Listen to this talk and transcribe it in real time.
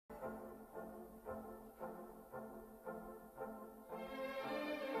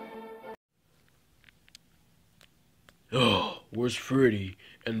Oh, where's Freddy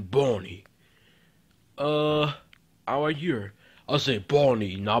and Bonnie? I'm right here. I say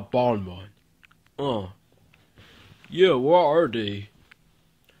Bonnie, not Bonbon. Yeah, where are they?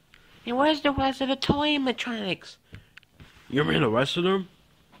 And where's the rest of the toy animatronics? You mean the rest of them?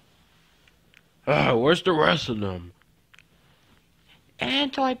 Where's the rest of them?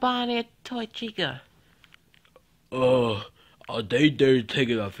 And Toy Bonnie and Toy Chica. They're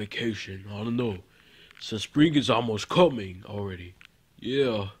taking a vacation. I don't know. So spring is almost coming already.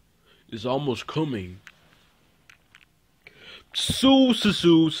 Yeah, it's almost coming. So.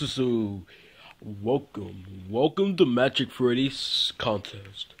 Welcome to Magic Freddy's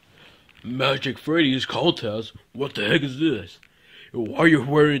contest. Magic Freddy's contest? What the heck is this? Why are you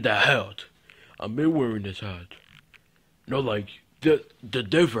wearing that hat? I've been wearing this hat. No, like the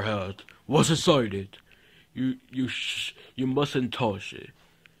different hat. What's inside it? You mustn't touch it.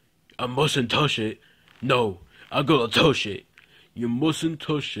 I mustn't touch it. No, I'm gonna touch it. You mustn't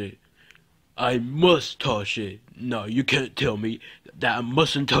touch it. I must touch it. No, you can't tell me that I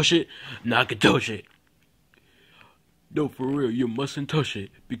mustn't touch it. No, I can touch it. No, for real, you mustn't touch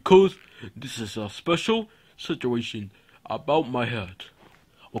it because this is a special situation about my hat.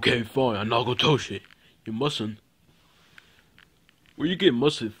 Okay, fine, I'm not gonna touch it. You mustn't. Where you get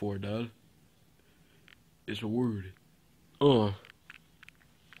mustn't for, Dad? It's a word.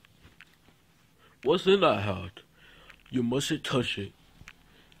 What's in that hat? You mustn't touch it.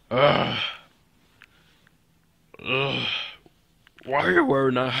 Why are you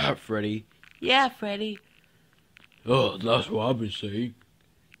wearing that hat, Freddy? Yeah, Freddy. Oh, that's what I've been saying.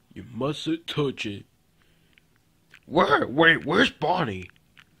 You mustn't touch it. Where's Bonnie?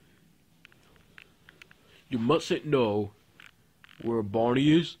 You mustn't know where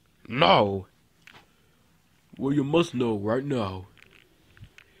Bonnie is? No. Well, you must know right now.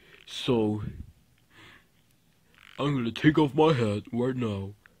 So, I'm gonna take off my hat right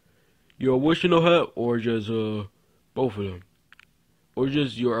now. Your original hat or just, both of them? Or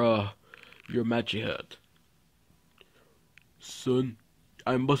just your matching hat? Son,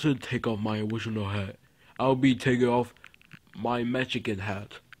 I mustn't take off my original hat. I'll be taking off my Mexican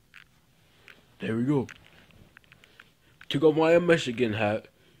hat. There we go. Took off my Mexican hat.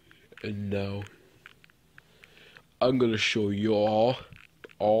 And now, I'm gonna show you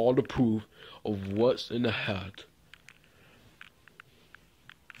all the proof of what's in the hat.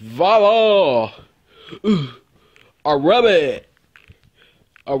 Voila! A rabbit!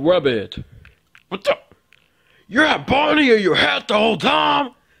 A rabbit. What the? You had Bonnie in your hat the whole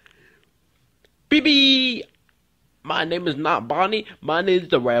time? BB! My name is not Bonnie, my name is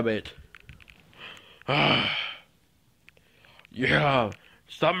the rabbit. Yeah,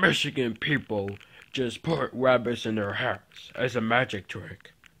 some Michigan people just put rabbits in their hats as a magic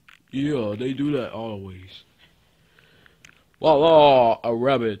trick. Yeah, they do that always. Voila, a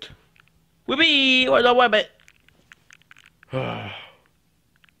rabbit. Whippy, where's the rabbit?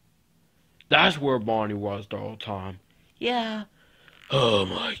 That's where Bonnie was the whole time. Yeah. Oh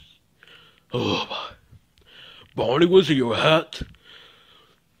my. Bonnie was in your hat?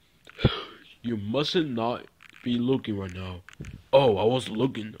 You mustn't not be looking right now. Oh, I was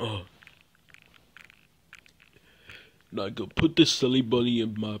looking. Now I can put this silly bunny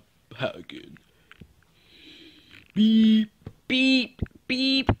in my hat again. Beep, beep,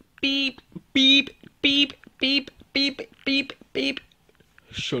 beep, beep, beep, beep, beep, beep, beep, beep.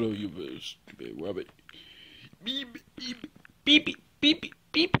 Shut up, you stupid rabbit. Beep, beep, beep, beep, beep,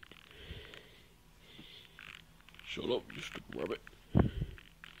 beep. Shut up, you stupid rabbit.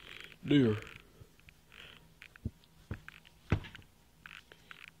 There.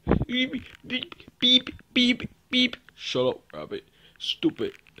 Beep, beep, beep, beep, beep. Shut up, rabbit.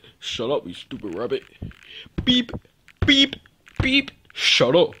 Stupid. Shut up, you stupid rabbit. Beep, beep, beep.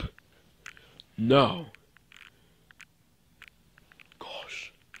 Shut up. Now.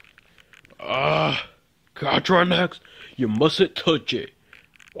 Gosh. Can I try next? You mustn't touch it.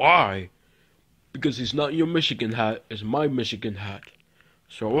 Why? Because it's not your Michigan hat, it's my Michigan hat.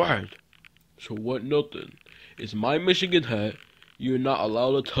 So what? So what nothing? It's my Michigan hat. You're not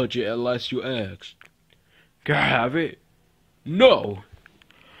allowed to touch it unless you ask. Can I have it? No.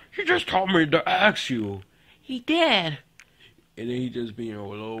 He just told me to ask you. He did. And then he just being a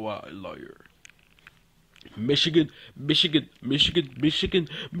little liar. Michigan, Michigan, Michigan, Michigan,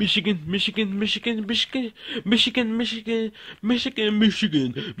 Michigan, Michigan, Michigan, Michigan, Michigan, Michigan, Michigan,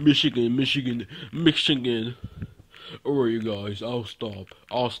 Michigan, Michigan, Michigan, Michigan. Alright, you guys, I'll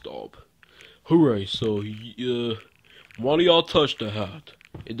stop. Hooray! So, one of y'all touch the hat.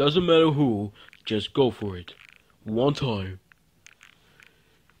 It doesn't matter who. Just go for it. One time.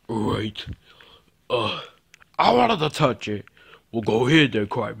 Alright. I wanted to touch it. Well, go ahead there,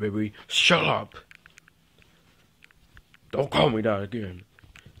 crybaby. Shut up. Don't call me that again.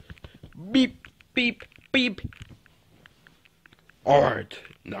 Beep, beep, beep. Alright,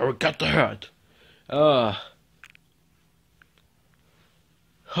 now we got the hat. Alright.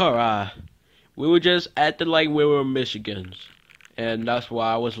 We were just acting like we were Michigans. And that's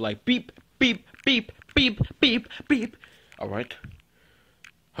why I was like, beep, beep, beep, beep, beep, beep. Alright.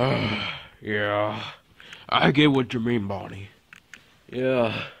 Yeah. I get what you mean, Bonnie.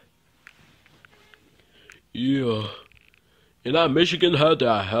 Yeah. Yeah. And that Michigan hat that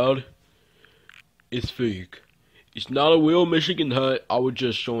I had, it's fake. It's not a real Michigan hat. I was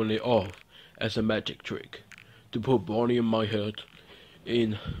just showing it off as a magic trick to put Bonnie in my head.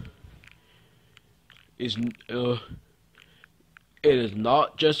 It is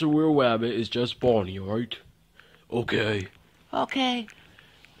not just a real rabbit. It's just Bonnie, alright? Okay. Okay.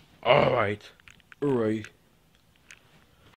 Alright. Alright.